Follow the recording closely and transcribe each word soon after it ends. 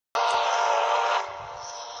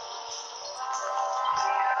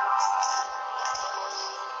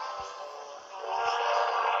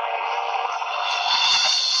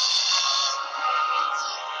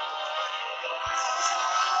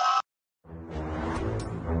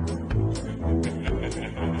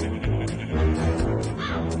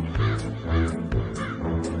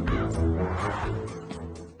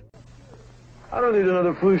I don't need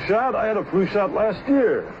another flu shot. I had a flu shot last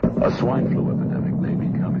year. A swine flu epidemic may be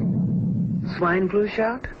coming. Swine flu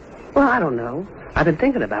shot? Well, I don't know. I've been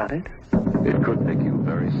thinking about it. It could make you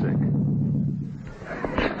very sick.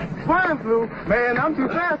 Swine flu? Man, I'm too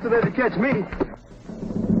fast to let it catch me.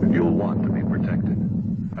 You'll want to be protected.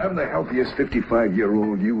 I'm the healthiest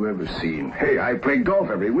 55-year-old you ever seen. Hey, I play golf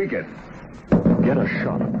every weekend. Get a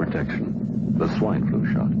shot of protection. The swine flu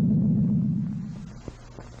shot.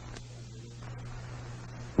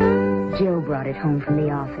 Joe brought it home from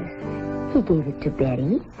the office. He gave it to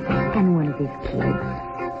Betty and one of his kids,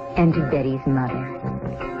 and to Betty's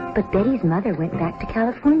mother. But Betty's mother went back to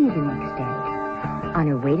California the next day. On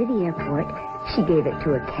her way to the airport, she gave it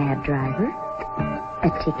to a cab driver, a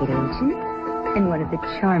ticket agent, and one of the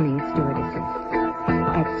charming stewardesses.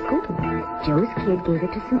 At school, Joe's kid gave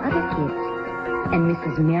it to some other kids, and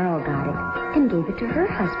Mrs. Merrill got it and gave it to her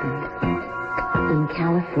husband. In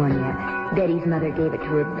California, Betty's mother gave it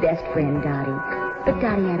to her best friend, Dottie. But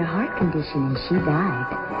Dottie had a heart condition and she died.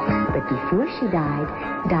 But before she died,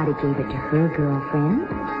 Dottie gave it to her girlfriend,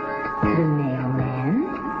 the mailman,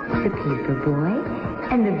 the paper boy,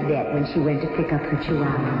 and the vet when she went to pick up her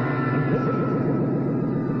chihuahua.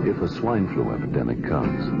 If a swine flu epidemic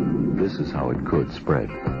comes, this is how it could spread.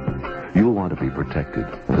 You'll want to be protected,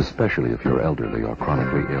 especially if you're elderly or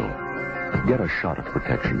chronically ill. Get a shot of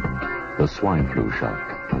protection, the swine flu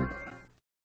shot.